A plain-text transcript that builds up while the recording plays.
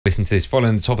Listen to this.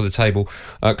 Following the top of the table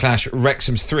clash,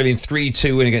 Wrexham's thrilling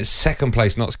 3-2 win against second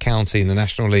place Notts County in the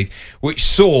National League, which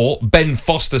saw Ben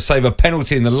Foster save a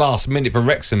penalty in the last minute for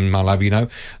Wrexham, I'll have you know.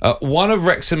 One of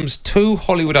Wrexham's two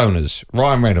Hollywood owners,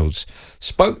 Ryan Reynolds,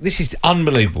 spoke to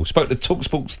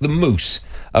talkSPORT's The Moose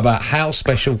about how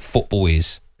special football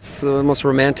is. It's the most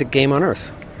romantic game on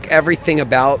earth. Everything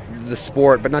about the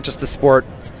sport, but not just the sport,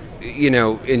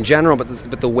 in general, but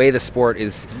the way the sport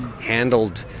is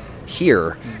handled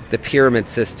here, the pyramid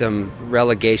system,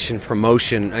 relegation,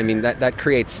 promotion, I mean, that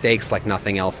creates stakes like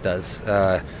nothing else does.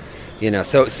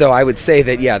 So I would say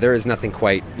that, there is nothing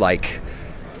quite like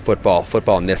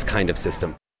football in this kind of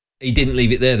system. He didn't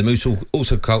leave it there. The Moose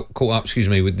also caught up,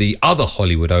 with the other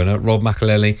Hollywood owner, Rob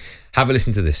McElhenney. Have a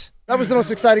listen to this. That was the most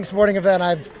exciting sporting event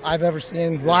I've ever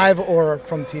seen, live or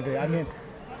from TV. I mean,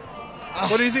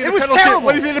 what do you think? It was terrible.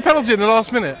 What do you think of the penalty in the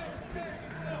last minute?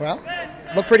 Well,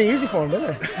 looked pretty easy for him,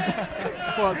 didn't it?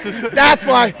 That's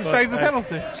why. To save the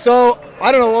penalty. So,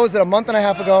 I don't know, what was it, a month and a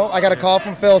half ago, I got a call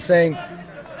from Phil saying,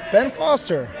 Ben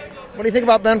Foster, what do you think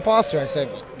about Ben Foster? I said,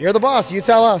 you're the boss, you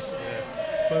tell us.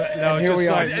 And here we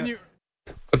are.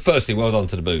 Firstly, well done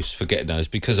to the Moose for getting those,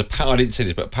 because I didn't see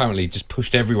this, but apparently just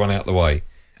pushed everyone out the way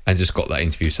and just got that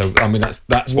interview. So, I mean,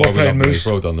 that's why we love the Moose.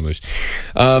 Well done, the Moose.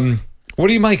 What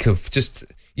do you make of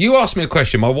you asked me a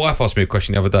question, my wife asked me a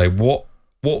question the other day, what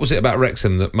was it about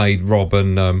Wrexham that made Rob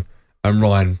and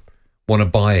Ryan want to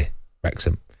buy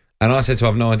Wrexham? And I said to her,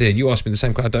 I have no idea. You asked me the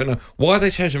same question. I don't know. Why have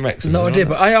they chosen Wrexham? No idea,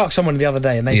 but I asked someone the other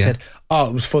day and they said,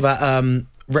 it was for that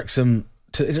Wrexham...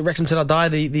 Is it Wrexham Till I Die?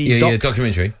 The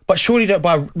documentary. But surely don't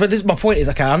buy... But my point is,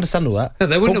 okay, I understand all that. No,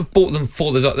 they wouldn't have bought them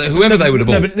for the doc. Whoever they would have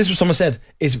bought. No, but this was someone said.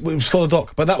 It was for the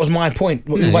doc. But that was my point.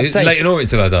 What you were about to say. Leighton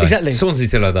Orient Till I Die. Exactly. Swansea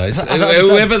Till I Die.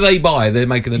 Whoever they buy, they're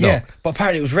making the doc. Yeah, but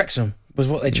apparently it was Wrexham was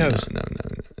what they chose. No.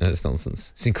 That's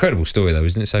nonsense. It's an incredible story, though,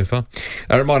 isn't it, so far?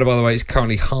 A reminder, by the way, it's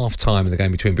currently half-time in the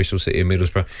game between Bristol City and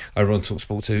Middlesbrough. Over on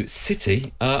talkSPORT 2.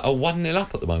 City are 1-0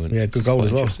 up at the moment. Yeah, good goal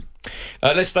as well.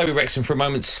 Let's stay with Wrexham for a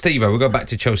moment. Steve-O, we'll go back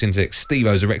to Chelsea next.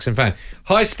 Steve-O's a Wrexham fan.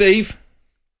 Hi, Steve.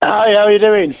 Hi, how are you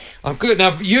doing? I'm good.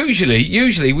 Now,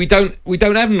 usually we don't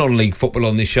have non-league football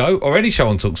on this show, or any show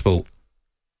on talkSPORT.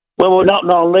 Well, we're not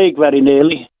non-league very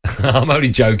nearly. I'm only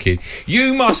joking.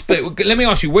 You must be... Let me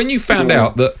ask you, when you found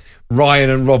out that Ryan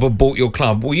and Rob had bought your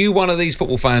club, were you one of these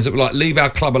football fans that were like, leave our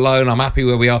club alone, I'm happy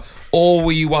where we are? Or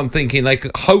were you one thinking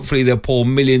hopefully they'll pour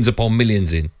millions upon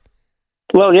millions in?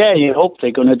 Well, yeah, you hope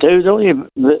they're going to do, don't you?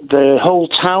 The whole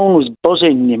town was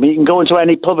buzzing. I mean, you can go into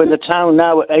any pub in the town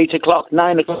now at 8 o'clock,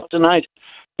 9 o'clock tonight.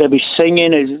 They'll be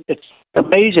singing. It's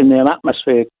amazing, the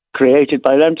atmosphere created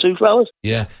by them two fellas.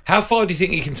 Yeah. How far do you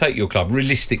think you can take your club,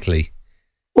 realistically?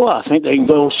 Well, I think they can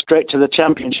go straight to the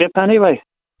championship anyway.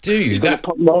 Do you?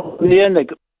 Put more in the end. They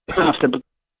have to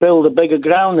build a bigger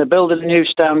ground. They're building a new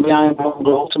stand behind one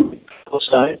goal to make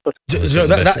side. But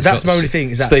that's my only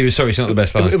thing. Is that Steve, sorry, it's not the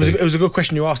best line. It was a good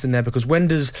question you asked in there, because when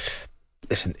does...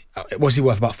 Listen, what's he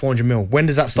worth? About 400 mil. When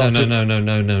does that start?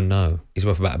 No. He's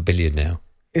worth about $1 billion now.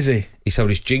 Is he? He sold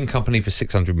his gin company for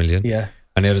 600 million. Yeah.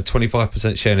 And he had a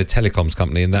 25% share in a telecoms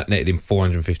company, and that netted him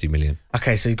 450 million.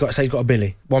 Okay, so he's got $1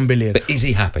 billion. But is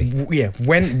he happy? Yeah.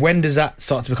 When does that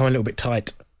start to become a little bit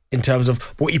tight in terms of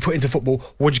what you put into football?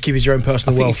 What do you keep as your own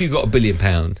personal wealth? If you've got £1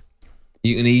 billion,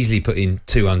 you can easily put in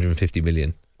 250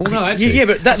 million. Well, no, actually, yeah,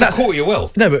 but that's a quarter of your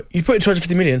wealth. No, but you put in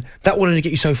 250 million, that will only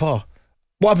get you so far.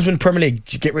 What happens when the Premier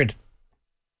League, you get rid?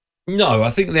 No, I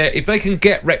think if they can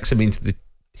get Wrexham into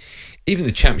even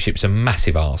the Championship's a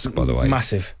massive ask, by the way.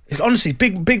 Massive. Honestly,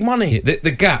 big money. Yeah,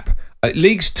 the gap,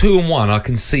 Leagues 2 and 1, I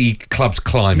can see clubs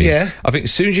climbing. Yeah. I think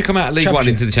as soon as you come out of League 1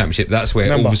 into the Championship, that's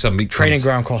where all of a sudden becomes... Training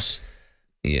ground costs.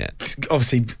 Yeah.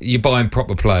 Obviously. You're buying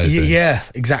proper players. Yeah,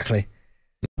 exactly.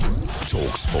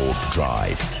 talkSPORT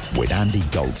Drive with Andy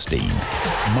Goldstein.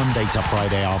 Monday to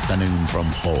Friday afternoon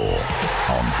from 4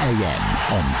 on AM,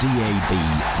 on DAB,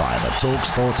 via the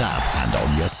talkSPORT app and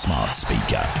on your smart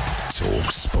speaker.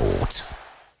 talkSPORT.